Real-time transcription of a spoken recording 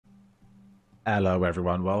Hello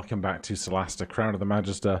everyone, welcome back to Solasta, Crown of the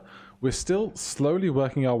Magister. We're still slowly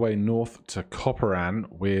working our way north to Copperan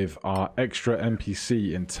with our extra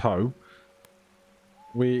NPC in tow.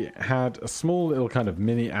 We had a small little kind of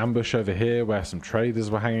mini ambush over here where some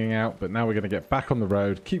traders were hanging out, but now we're going to get back on the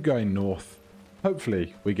road, keep going north.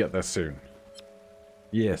 Hopefully we get there soon.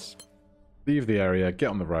 Yes. Leave the area, get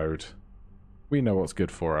on the road. We know what's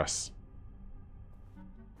good for us.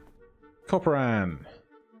 Copperan.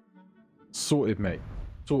 Sorted, mate.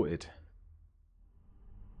 Sorted.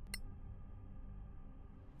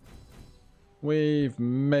 We've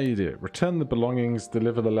made it. Return the belongings,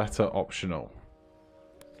 deliver the letter optional.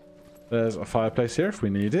 There's a fireplace here if we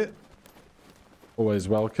need it. Always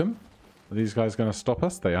welcome. Are these guys going to stop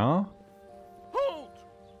us? They are. Halt!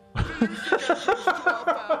 Do you suggest we stop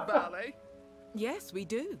our ballet? Yes, we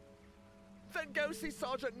do. Then go see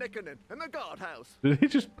Sergeant Nickernon in the guardhouse. Did he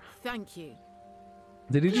just... Thank you.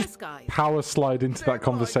 Did he Yes, just guys. power slide into that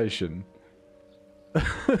conversation?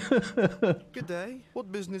 Good day.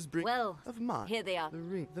 What business bring Well, of mine? here they are. The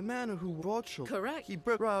ring. The man who brought you. Correct. He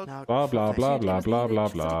broke out. Now, Blah, blah, blah, blah, blah, blah,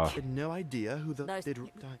 blah. I had no idea who the Nice. did.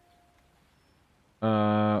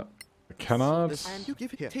 Canards? And you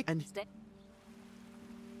give it here. Take and Stay.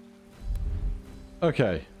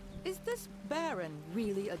 Okay. Is this Baron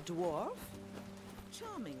really a dwarf?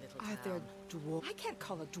 Charming little town. Either dwarf. I can't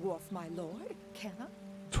call a dwarf my lord, can I?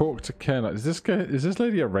 Talk to Ken. Is this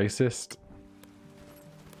lady a racist?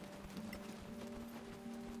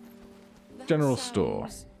 That General store.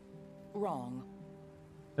 sounds wrong.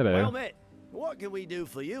 Hello. Well, mate, what can we do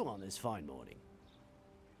for you on this fine morning?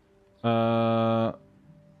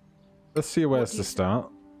 Let's see where's to start.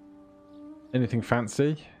 Anything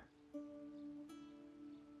fancy?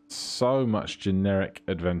 So much generic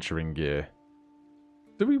adventuring gear.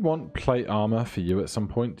 Do we want plate armor for you at some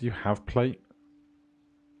point? Do you have plate?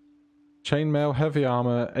 Chainmail, heavy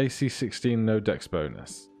armor, AC 16, no dex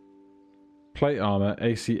bonus. Plate armor,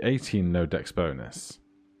 AC 18, no dex bonus.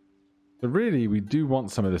 So really, we do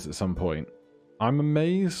want some of this at some point. I'm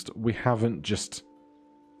amazed we haven't just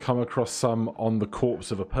come across some on the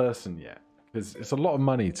corpse of a person yet. Because it's a lot of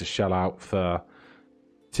money to shell out for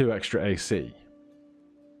 2 extra AC.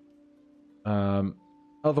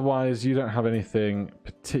 Otherwise, you don't have anything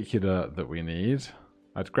particular that we need.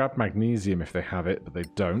 I'd grab magnesium if they have it, but they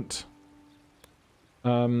don't.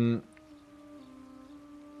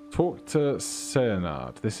 Talk to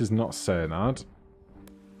Serenard. This is not Serenard.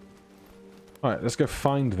 Alright, let's go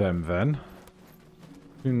find them then.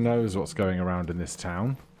 Who knows what's going around in this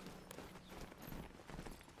town?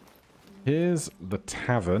 Here's the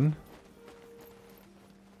tavern.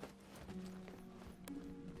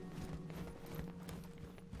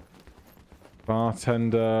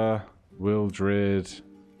 Bartender, Wildred,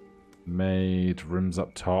 maid, rooms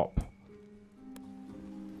up top.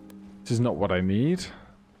 This is not what I need.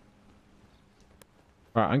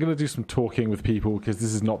 Alright, I'm going to do some talking with people because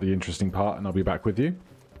this is not the interesting part, and I'll be back with you.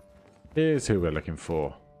 Here's who we're looking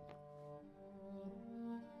for.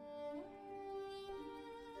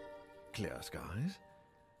 Clear skies.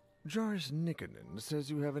 Joris Nickernon says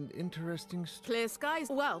you have an interesting Clear skies.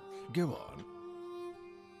 Well, Go on.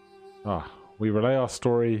 Ah, we relay our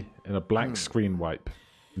story in a blank screen wipe.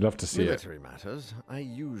 Love to see it. Military matters I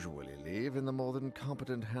usually leave in the more than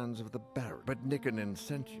competent hands of the Baron. But Nickernon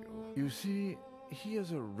sent you. You see, he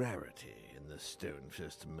is a rarity in the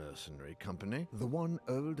Stonefist Mercenary Company. The one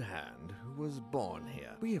old hand who was born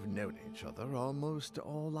here. We have known each other almost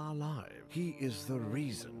all our lives. He is the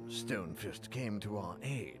reason Stonefist came to our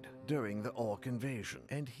aid during the Orc invasion.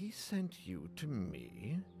 And he sent you to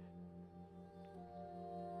me?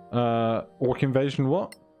 Orc invasion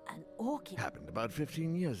what? An orchid. Happened about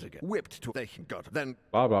 15 years ago. Whipped to they got then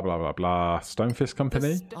Blah, blah, blah, blah, blah. Stonefist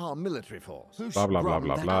Company? our military force. Blah, blah, blah,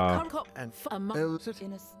 blah, blah. Concord And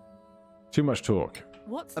in a Too much talk.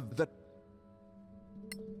 what's that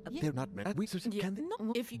they're not meant. We yeah, can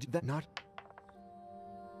not if you that not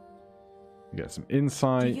You get some Do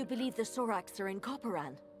insight. you believe the Soraks are in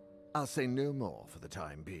Copperan? I'll say no more for the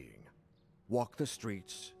time being. Walk the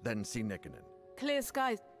streets, then see Nickernon. clear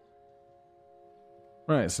skies.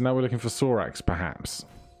 Right, so now we're looking for Soraks, perhaps.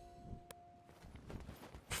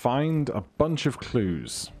 Find a bunch of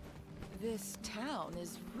clues. This town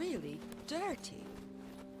is really dirty.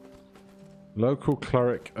 Local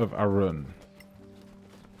cleric of Arun.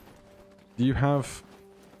 Do you have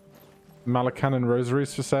Malakanan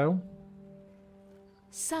rosaries for sale?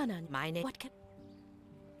 Son and my name. What can...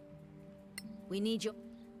 We need your...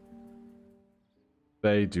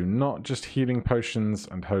 They do not. Just healing potions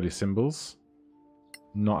and holy symbols.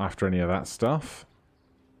 Not after any of that stuff.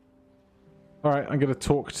 Alright, I'm going to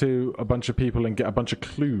talk to a bunch of people and get a bunch of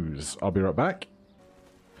clues. I'll be right back.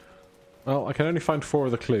 Well, I can only find 4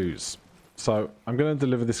 of the clues. So, I'm going to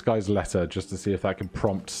deliver this guy's letter just to see if that can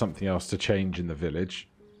prompt something else to change in the village.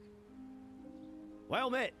 Well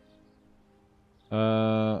met.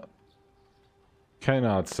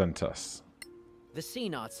 Kaynard sent us. The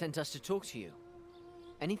Senard sent us to talk to you.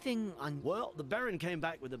 Anything on... Well, the Baron came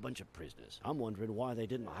back with a bunch of prisoners. I'm wondering why they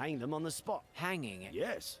didn't hang them on the spot. Hanging it?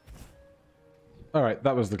 Yes. Alright,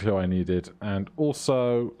 that was the clue I needed. And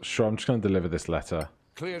also, sure, I'm just going to deliver this letter.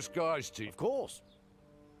 Clear skies to you. Of course.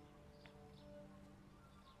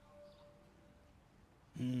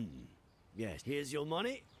 Yes, here's your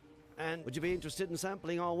money. And would you be interested in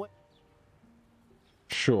sampling our way?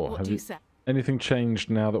 Sure. What Have do you... you say? Anything changed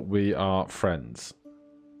now that we are friends?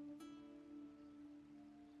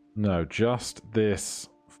 No, just this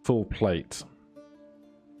full plate.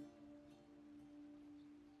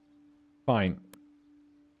 Fine.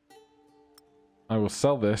 I will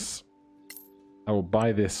sell this. I will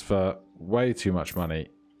buy this for way too much money.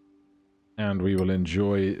 And we will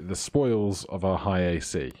enjoy the spoils of our high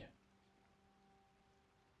AC.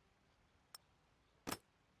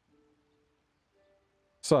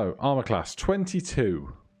 So, armor class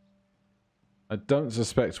 22. I don't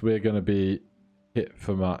suspect we're going to be hit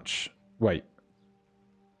for much. Wait.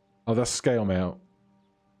 Oh, that's scale mail.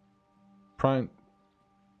 Prime.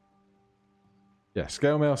 Yeah,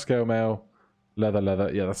 scale mail,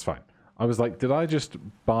 leather. Yeah, that's fine. I was like, did I just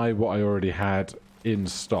buy what I already had in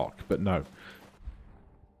stock? But no.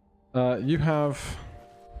 You have...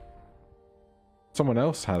 Someone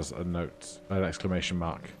else has a note, an exclamation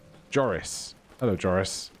mark. Joris. Hello,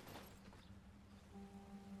 Joris.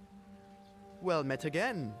 Well met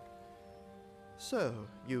again. So,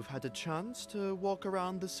 you've had a chance to walk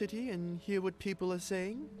around the city and hear what people are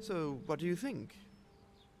saying? So, what do you think?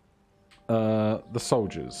 The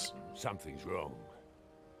soldiers. Something's wrong.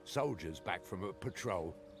 Soldiers back from a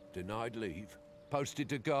patrol, denied leave, posted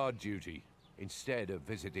to guard duty, instead of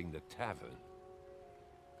visiting the tavern.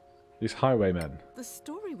 These highwaymen. The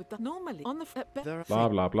story with the normally on the There are Blah,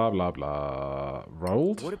 blah, blah, blah, blah.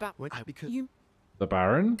 Rolled? What about... because you The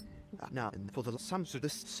Baron? now for the some of the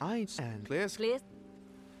signs and clear. Clear.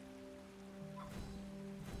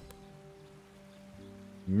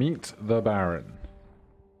 Meet the Baron.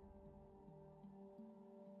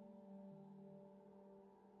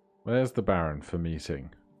 Where's the Baron for meeting?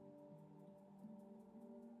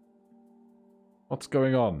 What's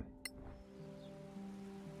going on?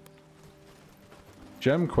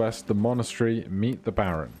 Gem quest, the monastery, meet the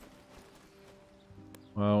Baron.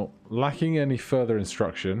 Well, lacking any further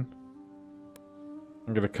instruction,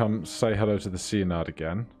 I'm going to come say hello to the Senard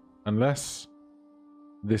again. Unless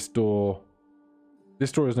this door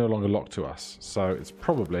is no longer locked to us. So it's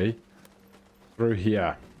probably through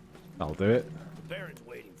here. That'll do it. The Baron's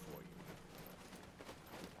waiting for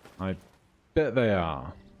you. I bet they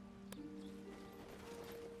are.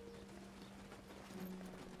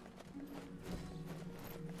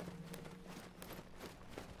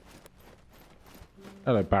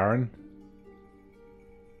 Hello, Baron.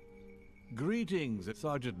 Greetings.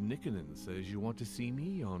 Sergeant Nickinen says you want to see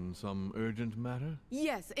me on some urgent matter?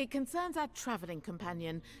 Yes, it concerns our traveling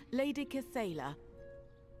companion, Lady Cathala.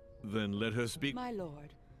 Then let her speak. My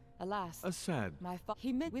lord, alas, A sad. my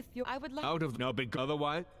he met with you. I would like... Out of now big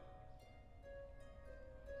otherwise.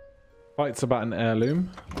 Fights about an heirloom.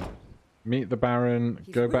 Meet the Baron.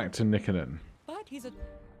 He's Go weak. back to Nickinen. But he's a...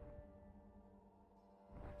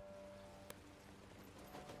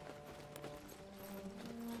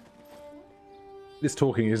 This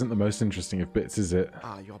talking isn't the most interesting of bits, is it?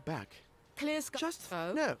 Ah, you're back. Clear sky. Just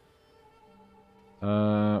Oh.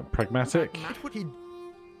 no. Pragmatic. It would he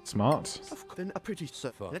Smart. of course, then a pretty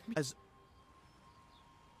surfer. Let me as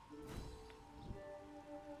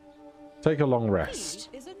Take a long rest.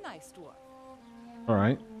 He is a nice dwarf.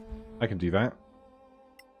 Alright. I can do that.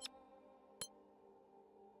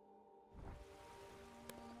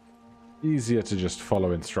 Easier to just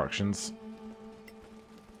follow instructions.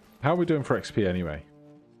 How are we doing for XP anyway?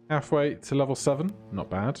 Halfway to level 7?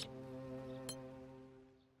 Not bad.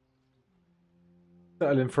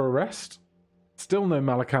 Settle in for a rest. Still no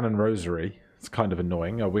Malacanon Rosary. It's kind of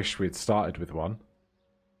annoying. I wish we'd started with one.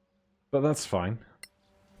 But that's fine.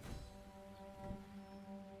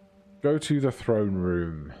 Go to the throne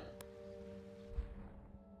room.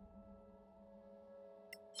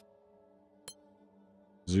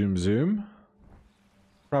 Zoom, zoom.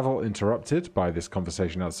 Travel interrupted by this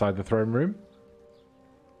conversation outside the throne room.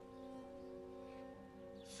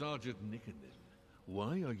 Sergeant Nickinen,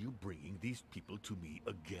 why are you bringing these people to me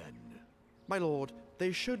again? My lord,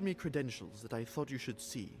 they showed me credentials that I thought you should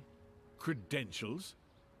see. Credentials?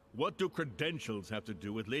 What do credentials have to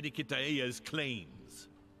do with Lady Kitaea's claims?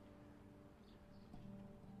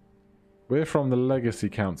 We're from the Legacy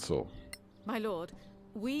Council. My lord,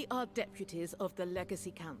 we are deputies of the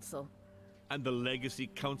Legacy Council. And the Legacy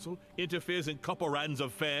Council interferes in Copperan's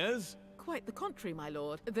affairs? Quite the contrary, my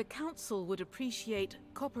lord. The council would appreciate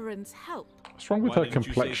Copperan's help. What's wrong with Why her didn't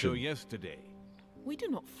complexion? you say so yesterday? We do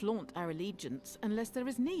not flaunt our allegiance unless there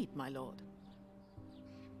is need, my lord.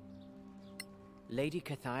 Lady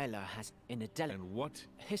Cathaela has in a And what?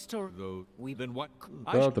 history. Though, We then what?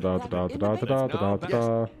 Da, da, da, da, da, da, da, da, da, da.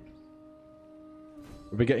 Are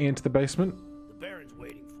we getting into the basement? The Baron's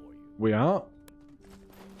waiting for you. We are.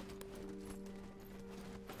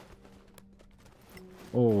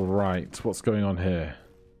 All right, what's going on here?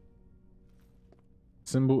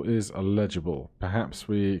 Symbol is illegible. Perhaps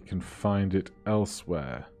we can find it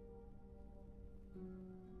elsewhere.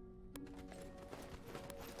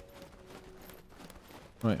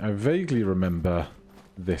 Right, I vaguely remember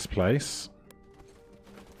this place.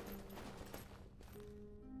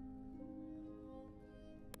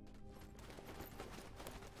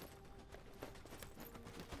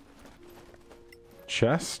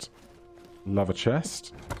 Chest. Love a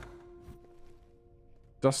chest.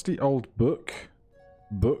 Dusty old book.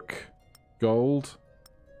 Book. Gold.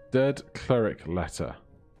 Dead cleric letter.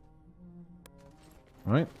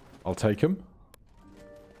 Right, I'll take him.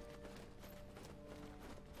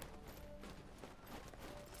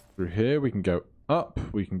 Through here we can go up,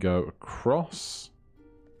 we can go across.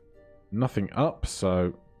 Nothing up,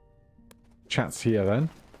 so chat's here then.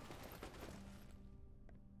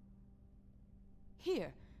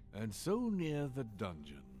 Here. And so near the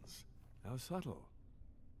dungeons. How subtle.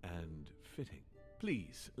 And fitting.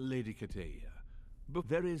 Please, Lady Kitaea. But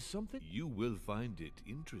there is something you will find it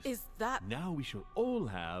interesting. Is that... Now we shall all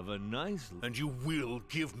have a nice... And you will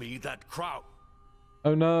give me that crown.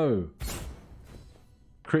 Oh no!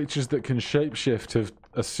 Creatures that can shapeshift have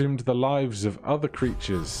assumed the lives of other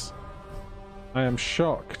creatures. I am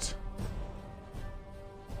shocked.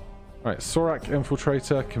 Right, Sorak,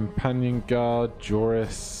 Infiltrator, Companion Guard,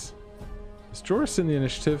 Joris. Is Joris in the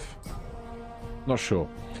initiative? Not sure.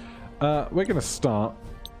 We're going to start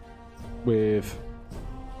with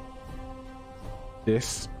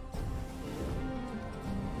this.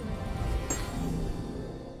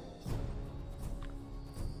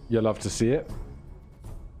 You'll love to see it.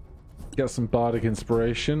 Get some bardic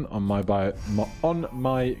inspiration on my guy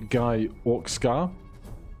Orcscar.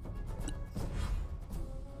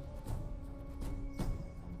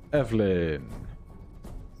 Evelyn,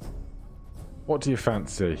 what do you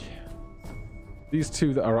fancy? These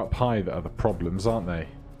two that are up high that are the problems, aren't they?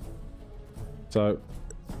 So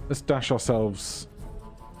let's dash ourselves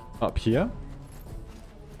up here.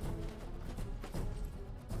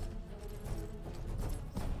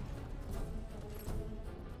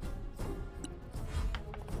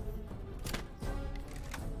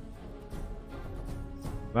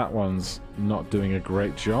 That one's not doing a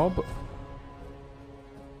great job.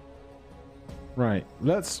 Right,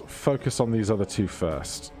 let's focus on these other two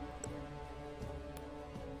first.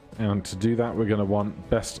 And to do that, we're going to want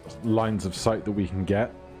best lines of sight that we can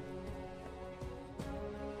get.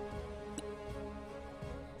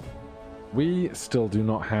 We still do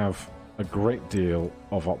not have a great deal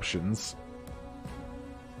of options.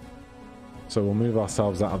 So we'll move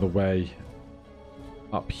ourselves out of the way.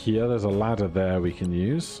 Up here, there's a ladder there we can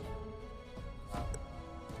use.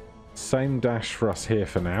 Same dash for us here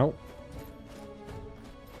for now.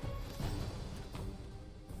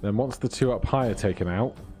 Then once the two up high are taken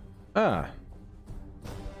out... Ah!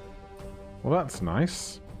 Well, that's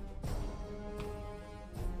nice.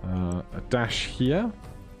 A dash here.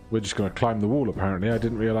 We're just going to climb the wall, apparently. I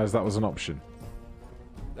didn't realise that was an option.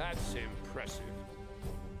 That's impressive.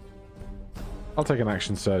 I'll take an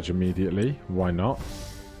action surge immediately. Why not?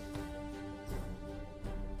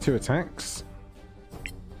 2 attacks.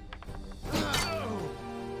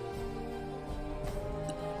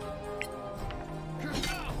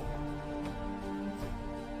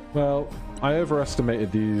 Well, I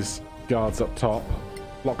overestimated these guards up top.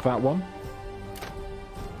 Block that one.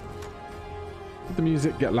 Did the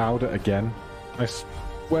music get louder again? I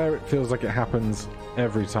swear it feels like it happens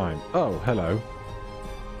every time. Oh, hello.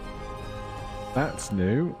 That's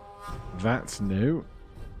new. That's new.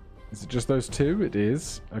 Is it just those two? It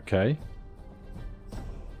is. Okay.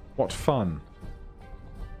 What fun.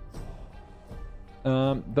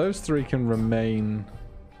 Those three can remain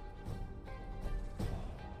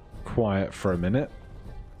quiet for a minute.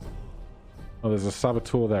 Oh, there's a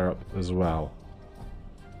saboteur there up as well.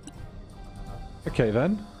 Okay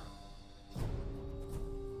then.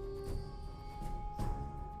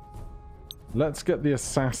 Let's get the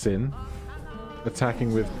assassin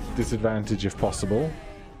attacking with disadvantage if possible.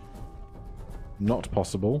 Not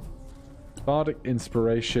possible. Bardic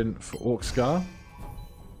Inspiration for Orcscar.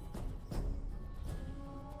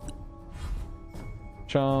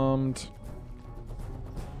 Charmed.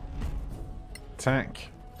 Attack.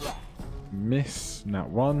 Miss. Nat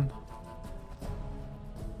 1.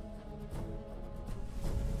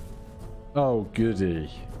 Oh, goody.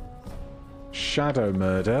 Shadow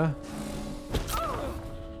Murder.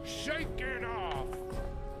 Shake it off!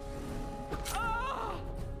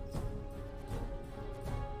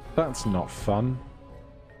 That's not fun.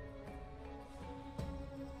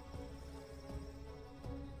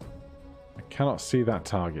 I cannot see that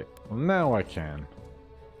target. Well, now I can.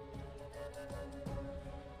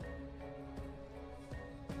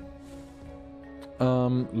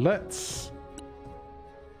 Let's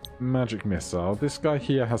magic missile. This guy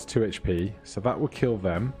here has 2 HP, so that will kill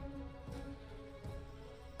them.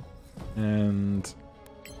 And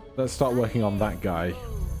let's start working on that guy.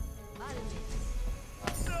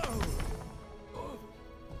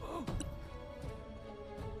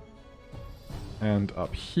 And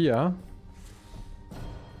up here,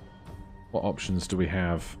 what options do we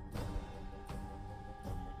have?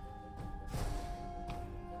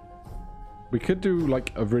 We could do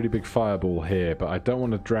like a really big fireball here, but I don't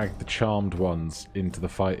want to drag the charmed ones into the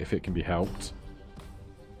fight if it can be helped.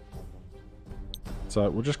 So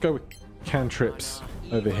we'll just go with cantrips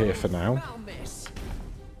over here for now.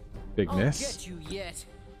 Big miss.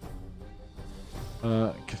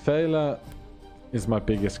 Cathala is my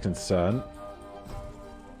biggest concern.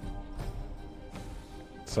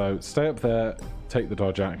 So stay up there, take the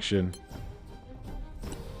dodge action.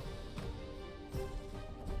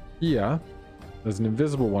 Here, there's an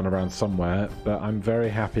invisible one around somewhere, but I'm very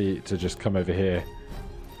happy to just come over here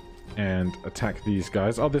and attack these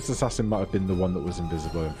guys. Oh, this assassin might have been the one that was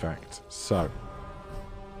invisible, in fact. So,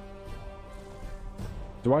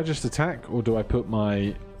 do I just attack, or do I put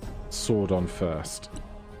my sword on first?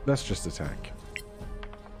 Let's just attack.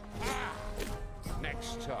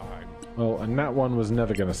 Next time. Well, and that one was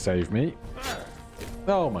never going to save me.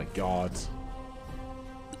 Oh my god.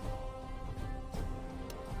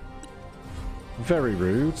 Very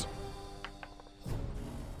rude.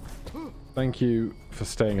 Thank you for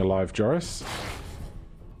staying alive, Joris.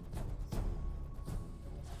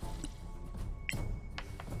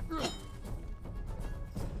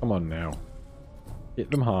 Come on now. Hit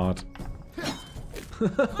them hard. I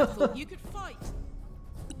thought you could fight.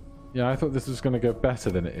 Yeah, I thought this was going to go better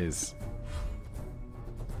than it is.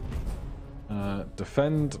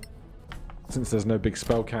 Defend, since there's no big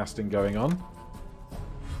spell casting going on.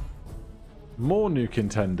 More new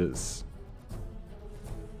contenders.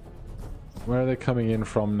 Where are they coming in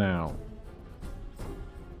from now?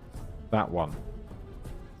 That one.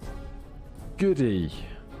 Goody.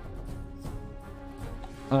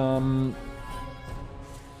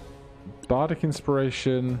 Bardic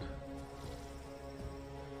Inspiration.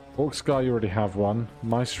 Orcscar, you already have one.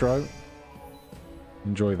 Maestro.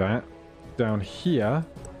 Enjoy that. Down here,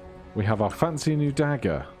 we have our fancy new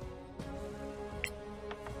dagger.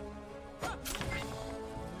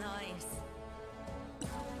 Nice.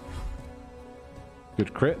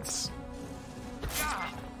 Good crits.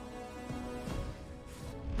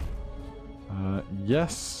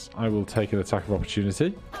 Yes, I will take an attack of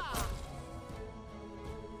opportunity.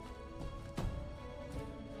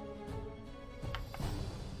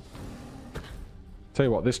 Tell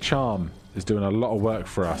you what, this charm is doing a lot of work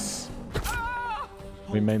for us.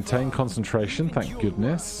 We maintain concentration, thank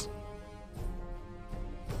goodness.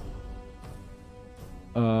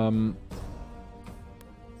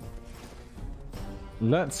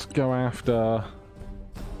 Let's go after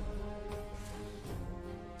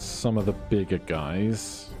some of the bigger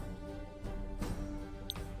guys.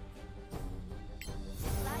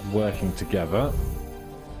 Working together.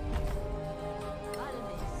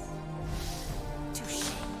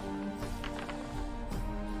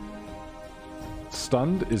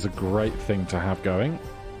 Stunned is a great thing to have going.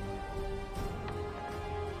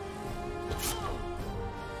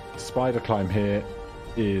 Spider climb here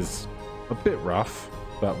is a bit rough,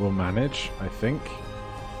 but we'll manage, I think.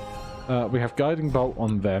 We have guiding bolt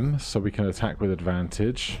on them, so we can attack with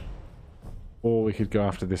advantage. Or we could go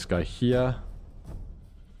after this guy here.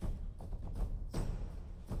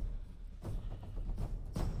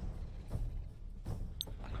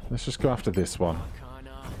 Let's just go after this one.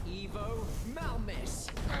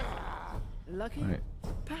 Lucky? Right.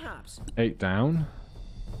 Perhaps. 8 down.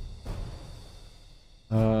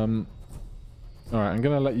 Alright, I'm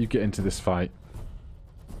going to let you get into this fight.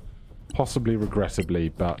 Possibly regrettably,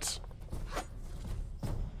 but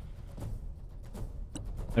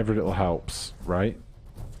every little helps, right?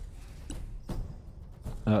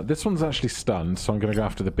 This one's actually stunned, so I'm going to go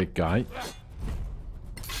after the big guy.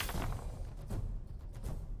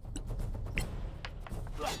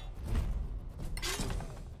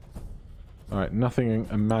 Alright, nothing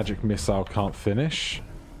a magic missile can't finish.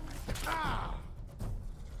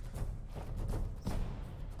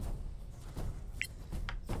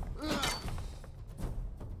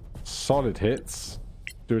 Solid hits.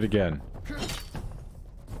 Do it again.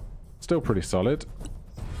 Still pretty solid.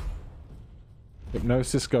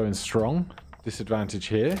 Hypnosis going strong. Disadvantage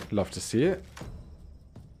here. Love to see it.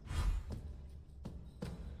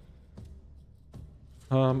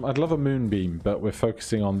 I'd love a moonbeam, but we're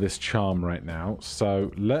focusing on this charm right now.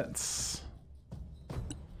 So let's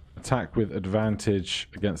attack with advantage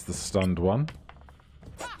against the stunned one.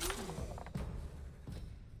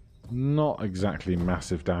 Not exactly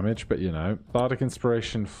massive damage, but you know. Bardic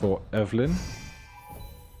Inspiration for Evelyn.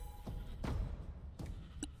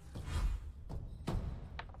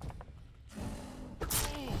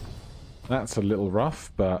 That's a little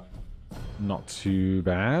rough, but not too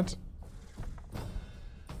bad.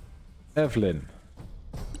 Evelyn,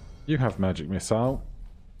 you have Magic Missile.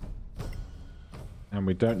 And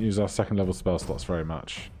we don't use our second level spell slots very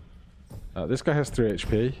much. This guy has 3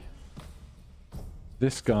 HP.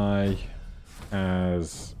 This guy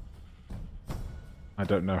has... I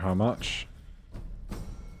don't know how much.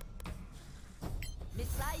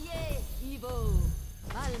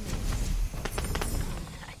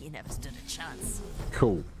 You never stood a chance.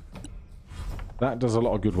 Cool. That does a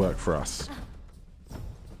lot of good work for us.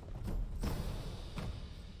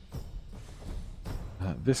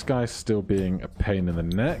 This guy's still being a pain in the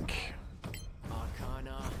neck.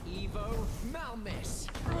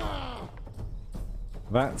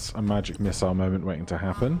 That's a magic missile moment waiting to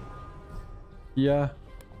happen. Yeah.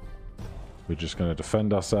 We're just going to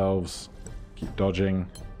defend ourselves. Keep dodging.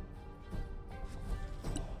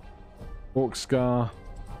 Orc Scar.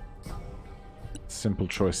 Simple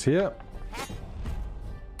choice here.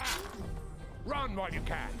 Run while you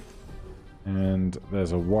can. And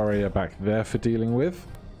there's a warrior back there for dealing with.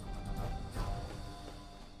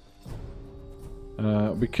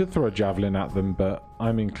 We could throw a javelin at them, but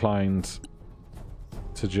I'm inclined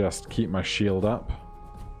to just keep my shield up.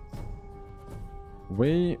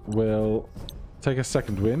 We will take a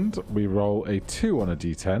second wind. We roll a 2 on a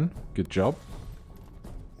d10. Good job.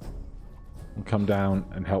 We'll come down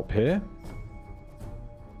and help here.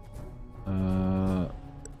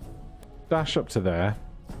 Dash up to there.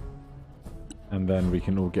 And then we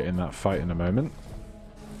can all get in that fight in a moment.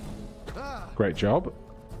 Great job.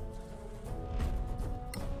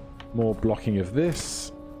 More blocking of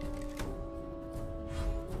this.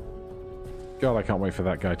 God, I can't wait for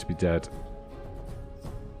that guy to be dead.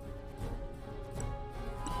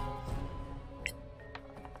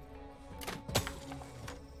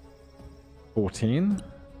 $14.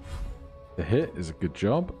 The hit is a good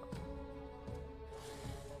job.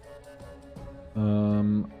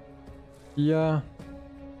 Yeah.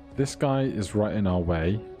 This guy is right in our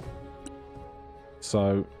way.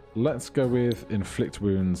 So let's go with inflict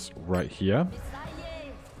wounds right here.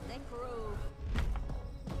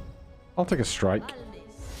 I'll take a strike.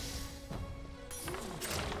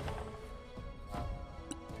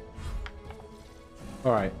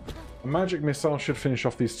 Alright. A magic missile should finish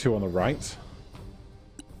off these two on the right.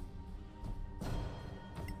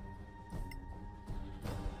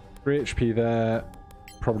 Three HP there.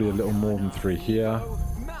 Probably a little more than 3 here.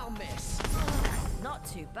 Not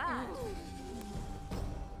too bad.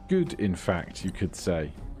 Good, in fact, you could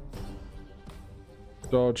say.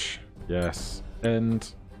 Dodge. Yes.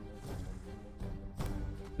 End.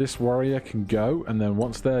 This warrior can go, and then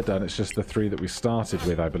once they're done, it's just the 3 that we started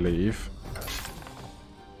with, I believe.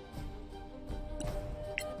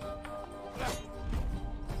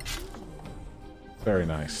 Very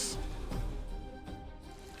nice.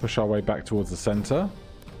 Push our way back towards the center.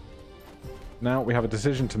 Now we have a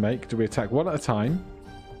decision to make. Do we attack one at a time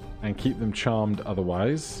and keep them charmed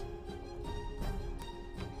otherwise?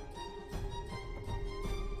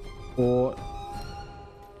 Or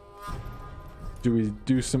do we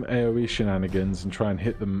do some AoE shenanigans and try and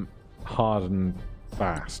hit them hard and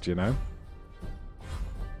fast, you know?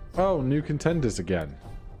 Oh, new contenders again.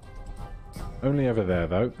 Only ever there,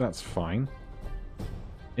 though. That's fine.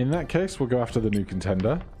 In that case, we'll go after the new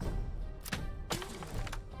contender.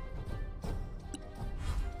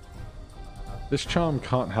 This charm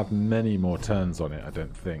can't have many more turns on it, I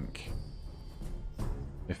don't think.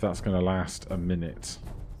 if that's going to last a minute.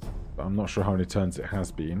 But I'm not sure how many turns it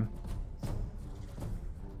has been.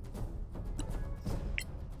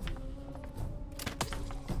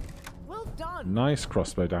 Well done. Nice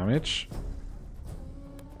crossbow damage.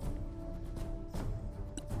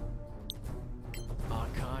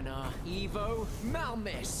 Arcana, Evo,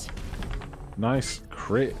 Malmis. Nice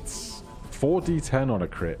crits. 4d10 on a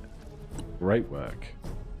crit. Great work.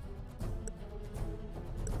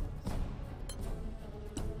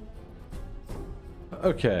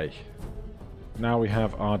 Okay. Now we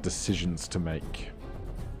have our decisions to make.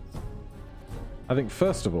 I think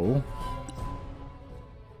first of all,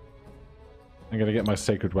 I'm going to get my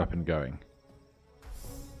sacred weapon going.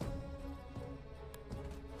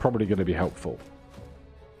 Probably going to be helpful.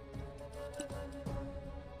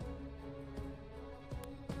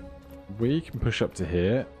 We can push up to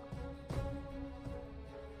here.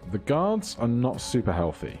 The guards are not super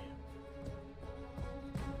healthy.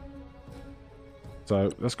 So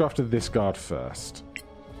let's go after this guard first.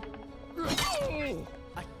 A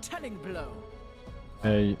telling blow.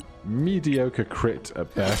 A mediocre crit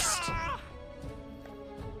at best.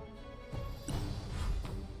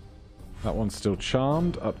 That one's still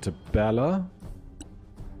charmed. Up to Bella.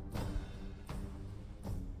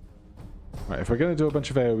 Right, if we're going to do a bunch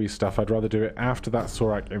of AoE stuff, I'd rather do it after that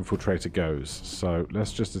Sorak infiltrator goes. So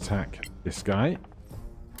let's just attack this guy.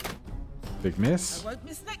 Big miss. I won't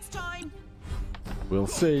miss next time. We'll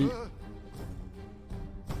see.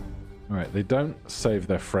 Alright, they don't save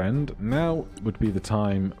their friend. Now would be the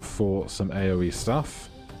time for some AoE stuff.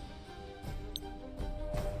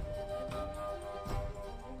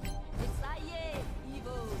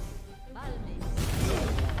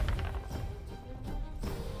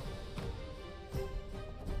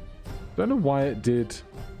 Don't know why it did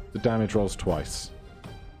the damage rolls twice.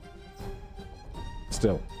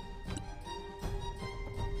 Still.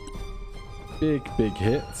 Big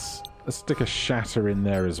hits. Let's stick a shatter in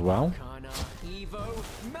there as well. Arcana, Evo,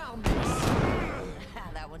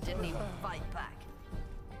 Malmis. That one didn't even fight back.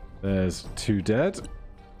 There's 2 dead.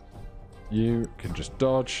 You can just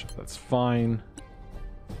dodge. That's fine.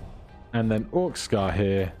 And then Orcscar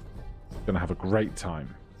here. Gonna have a great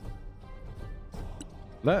time.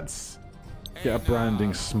 Let's get a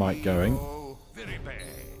branding smite going.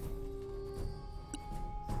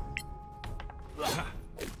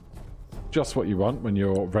 Just what you want when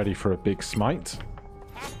you're ready for a big smite.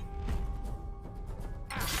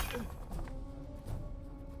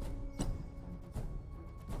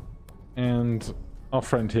 And our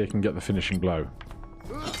friend here can get the finishing blow.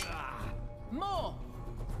 More.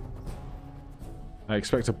 I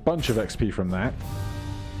expect a bunch of XP from that.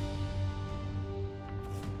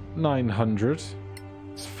 900.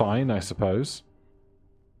 It's fine, I suppose.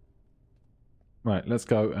 Right, let's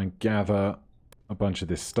go and gather a bunch of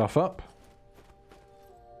this stuff up.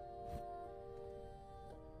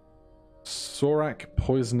 Sorak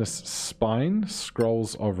Poisonous Spine.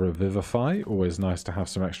 Scrolls of Revivify. Always nice to have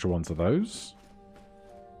some extra ones of those.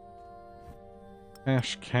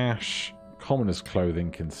 Cash. Commoner's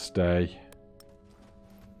Clothing can stay.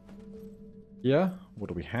 Yeah, what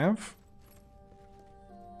do we have?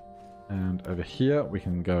 And over here we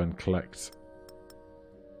can go and collect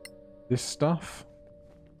this stuff.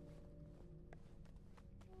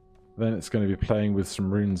 Then it's going to be playing with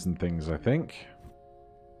some runes and things, I think.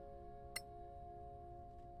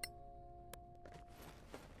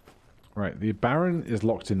 Right, the Baron is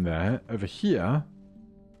locked in there. Over here,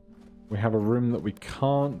 we have a room that we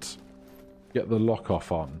can't get the lock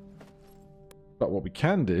off on. But what we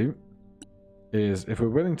can do is, if we're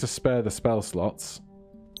willing to spare the spell slots,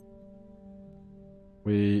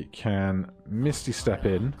 we can Misty Step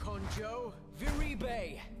in. Conjo,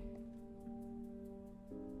 Viribe.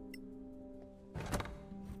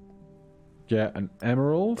 Get an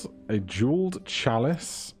emerald, a jeweled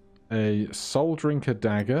chalice, a soul drinker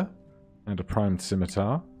dagger, and a primed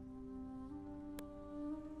scimitar.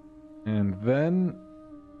 And then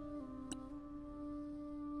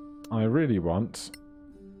I really want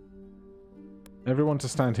everyone to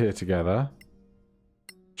stand here together.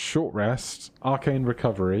 Short rest, arcane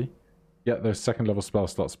recovery, get those second level spell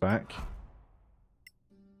slots back.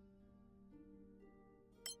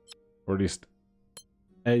 Or at least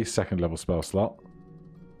a second level spell slot.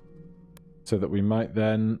 So that we might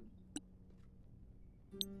then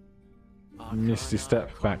Misty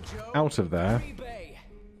Step back out of there.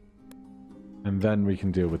 And then we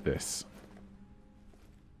can deal with this.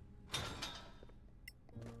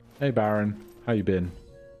 Hey Baron, how you been?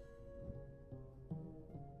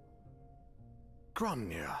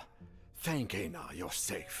 Gromnir, thank Einar you're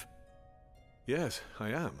safe. Yes, I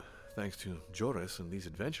am. thanks to Joris and these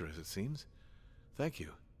adventurers, it seems. Thank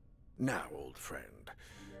you. Now, old friend,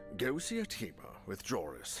 go see Atima with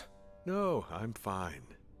Joris. No, I'm fine.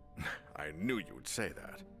 I knew you'd say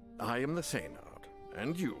that. I am the Saynard,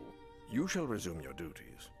 and you shall resume your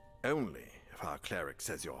duties. Only if our cleric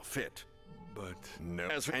says you're fit. But no.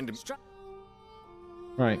 And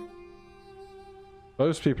Right.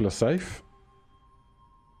 Those people are safe.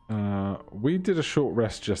 We did a short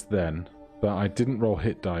rest just then, but I didn't roll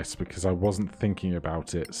hit dice because I wasn't thinking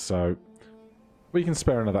about it, so we can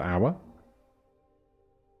spare another hour.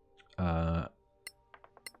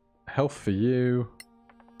 Health for you.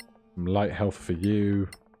 Some light health for you.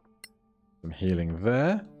 Some healing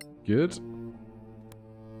there. Good.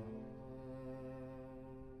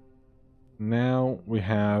 Now we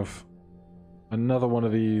have another one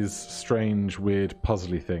of these strange, weird,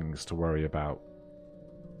 puzzly things to worry about.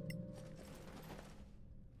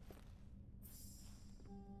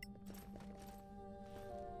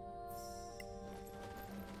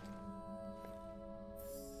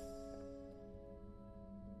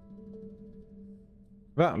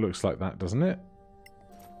 That looks like that, doesn't it?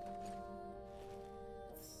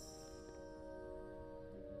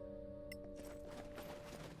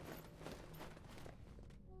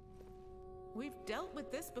 We've dealt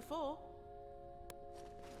with this before.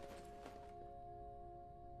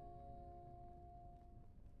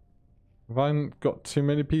 Have I got too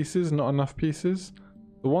many pieces? Not enough pieces?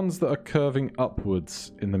 The ones that are curving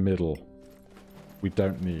upwards in the middle, we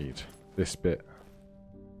don't need. This bit.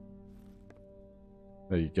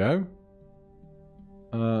 There you go.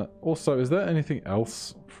 Also, is there anything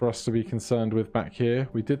else for us to be concerned with back here?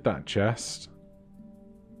 We did that chest.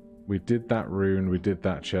 We did that rune. We did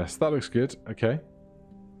that chest. That looks good. Okay.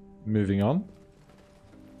 Moving on.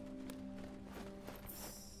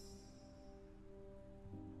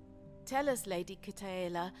 Tell us, Lady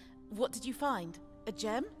Kataela, what did you find? A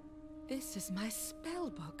gem? This is my spell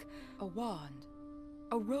book. A wand.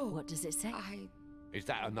 A robe. What does it say? Is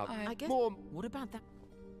that another? I guess. More. What about that?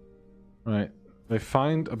 Right. They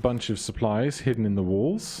find a bunch of supplies hidden in the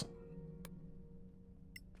walls.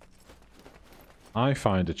 I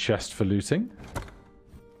find a chest for looting.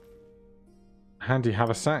 Handy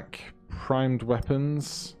haversack. Primed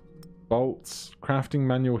weapons. Bolts. Crafting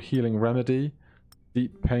manual healing remedy.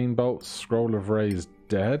 Deep pain bolts. Scroll of raised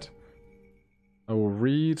dead. I will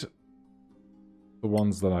read the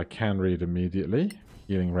ones that I can read immediately.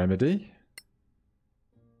 Healing remedy.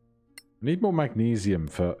 I need more magnesium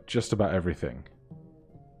for just about everything.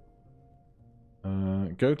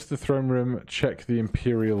 Go to the throne room, check the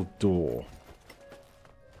Imperial door.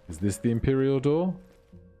 Is this the Imperial door?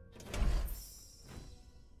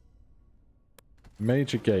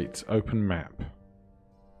 Major gate, open map.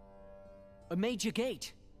 A major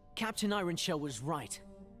gate. Captain Ironshell was right.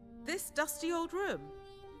 This dusty old room?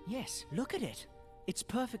 Yes, look at it. It's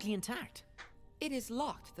perfectly intact. It is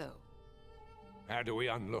locked, though. How do we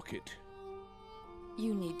unlock it?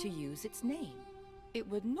 You need to use its name. It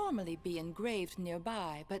would normally be engraved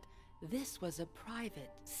nearby, but this was a private,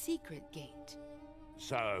 secret gate.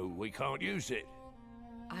 So we can't use it.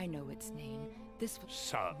 I know its name. This was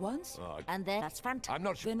So once. And then that's fantastic. I'm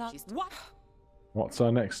not sure. They're not. What? What's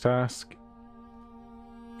our next task?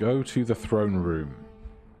 Go to the throne room.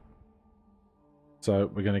 So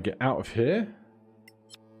we're going to get out of here.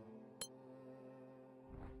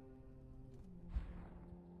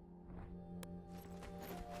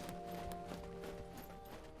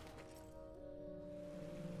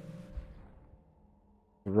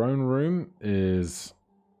 Throne room is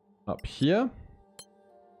up here.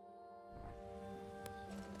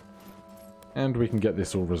 And we can get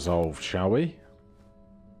this all resolved, shall we?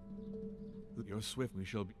 You're swift, we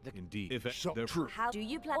shall be indeed. If So they're true. How do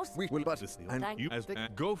you plan? we will but and Thank you as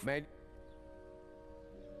go for Men,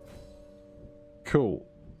 Cool.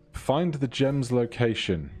 Find the gem's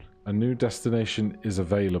location. A new destination is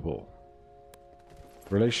available.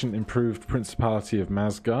 Relation improved Principality of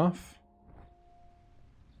Masgarth.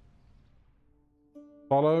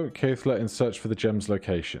 Follow Caithla in search for the gem's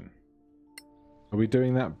location. Are we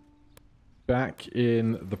doing that back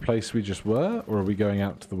in the place we just were, or are we going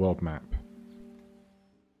out to the world map?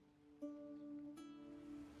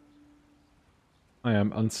 I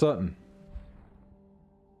am uncertain.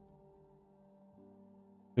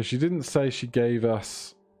 Because she didn't say she gave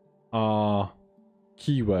us our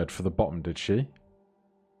keyword for the bottom, did she?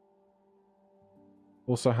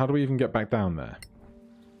 Also, how do we even get back down there?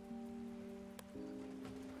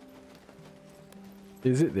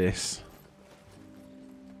 Is it this?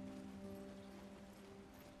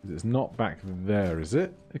 It's not back there, is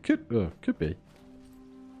it? It could be.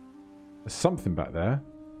 There's something back there.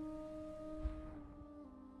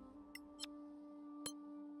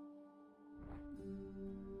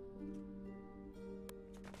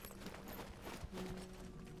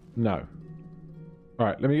 No.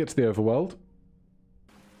 Alright, let me get to the overworld.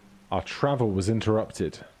 Our travel was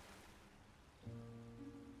interrupted.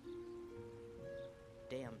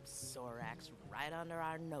 Damn Soraks right under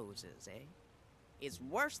our noses, eh? It's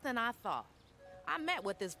worse than I thought. I met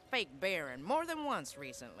with this fake Baron more than once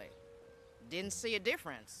recently. Didn't see a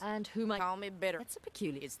difference. And who might call me bitter? That's a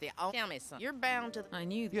peculiar. It's the only. Tell me something. You're bound to. I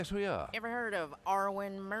knew. Yes, we are. Ever heard of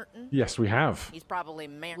Arwen Merton? Yes, we have. He's probably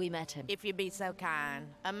married. We met him. If you'd be so kind,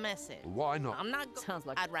 a message. Why not? I'm not. Sounds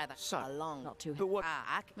like. I'd rather. So long. Not too. But what?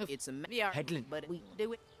 It's a Headland. but we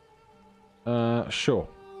do it. Sure.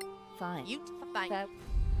 Fine. You think?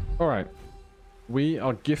 Alright. We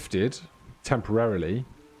are gifted, temporarily,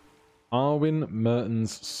 Arwen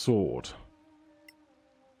Merton's sword.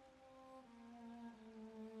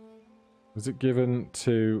 Was it given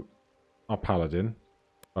to our Paladin,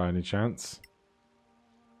 by any chance?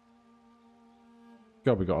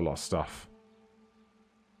 God, we got a lot of stuff.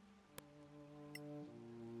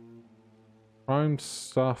 Primed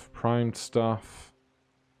stuff.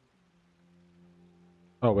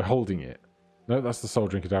 Oh, we're holding it. No, that's the Soul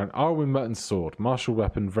Drinker down. Arwen Merton's sword. Martial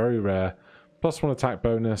weapon, very rare. +1 attack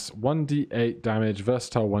bonus, 1d8 damage,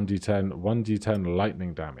 versatile 1d10, 1d10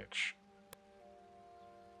 lightning damage.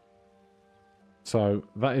 So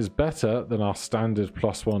that is better than our standard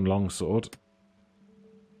 +1 longsword.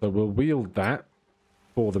 So we'll wield that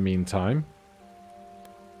for the meantime.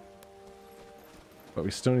 But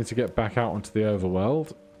we still need to get back out onto the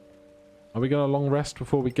overworld. Are we going to long rest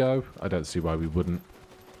before we go? I don't see why we wouldn't.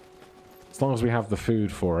 As long as we have the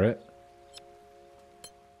food for it.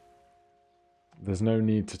 There's no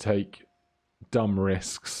need to take dumb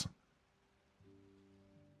risks.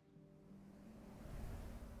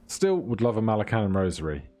 Still would love a Malacanan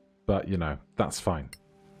rosary, but you know, that's fine.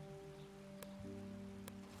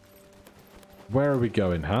 Where are we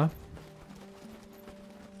going, huh?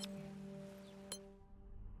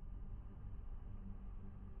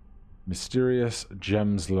 Mysterious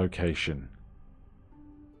Gems location.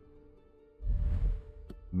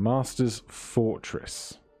 Master's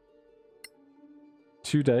Fortress.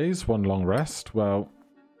 2 days, 1 long rest. Well,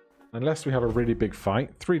 unless we have a really big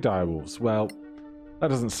fight. 3 direwolves. Well, that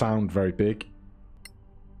doesn't sound very big.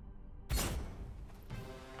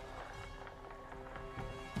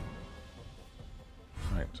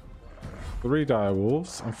 Right. 3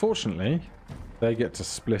 direwolves. Unfortunately, they get to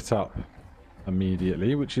split up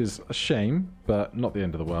immediately, which is a shame, but not the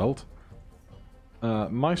end of the world.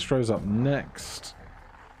 Maestro's up next.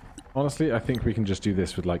 Honestly, I think we can just do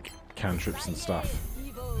this with, like, cantrips and stuff.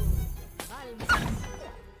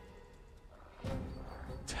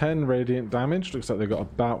 10 radiant damage. Looks like they've got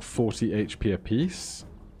about 40 HP apiece.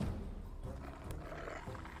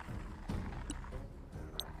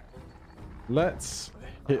 Let's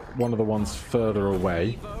hit one of the ones further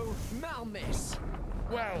away.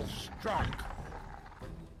 Well struck.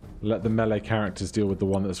 Let the melee characters deal with the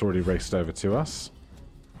one that's already raced over to us.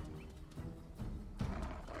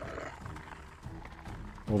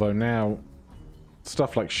 Although now,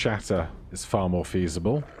 stuff like Shatter is far more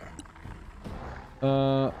feasible.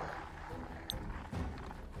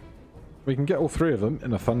 We can get all 3 of them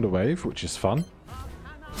in a Thunder Wave, which is fun.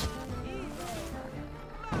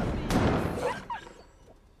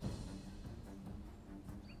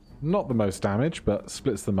 Not the most damage, but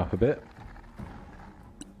splits them up a bit.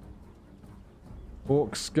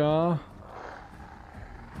 Orc Scar.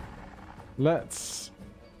 Let's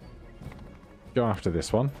go after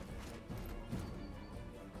this one.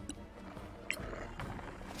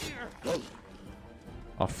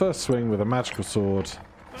 Our first swing with a magical sword.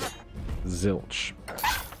 Zilch.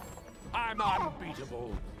 I'm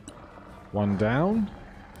unbeatable. 1 down.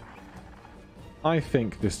 I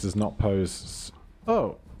think this does not pose...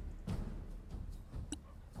 Oh.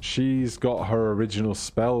 She's got her original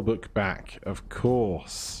spellbook back, of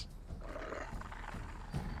course.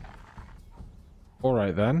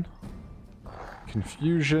 Alright then.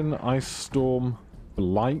 Confusion, Ice Storm,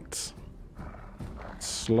 Blight,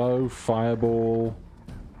 Slow, Fireball,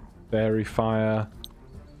 Fairy Fire.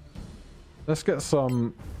 Let's get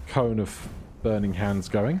some Cone of Burning Hands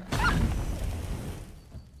going.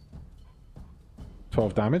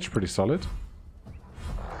 12 damage, pretty solid.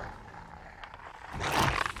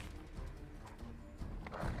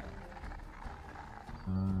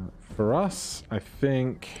 For us, I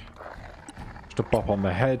think just a bop on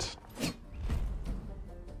the head.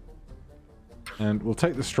 And we'll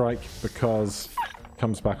take the strike because it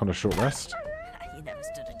comes back on a short rest. You never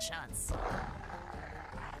stood a chance.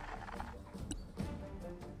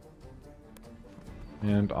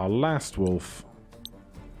 And our last wolf.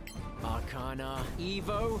 Arcana,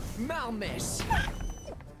 Evo, Malmis.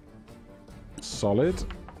 solid.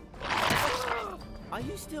 Are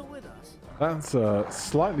you still with us? That's a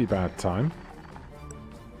slightly bad time.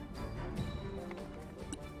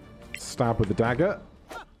 Stab with the dagger.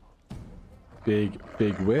 Big,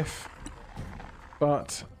 big whiff.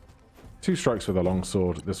 But 2 strikes with a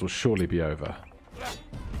longsword. This will surely be over.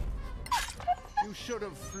 You should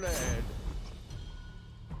have fled.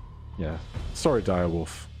 Yeah. Sorry,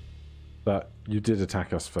 Direwolf. But you did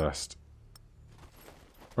attack us first.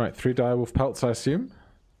 Right, 3 Direwolf pelts, I assume.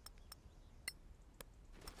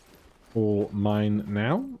 All mine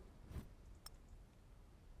now.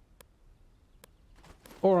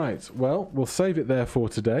 Alright, well, we'll save it there for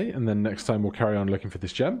today, and then next time we'll carry on looking for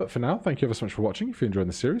this gem. But for now, thank you ever so much for watching. If you're enjoying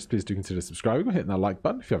the series, please do consider subscribing or hitting that like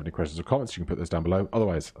button. If you have any questions or comments, you can put those down below.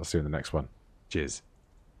 Otherwise, I'll see you in the next one. Cheers.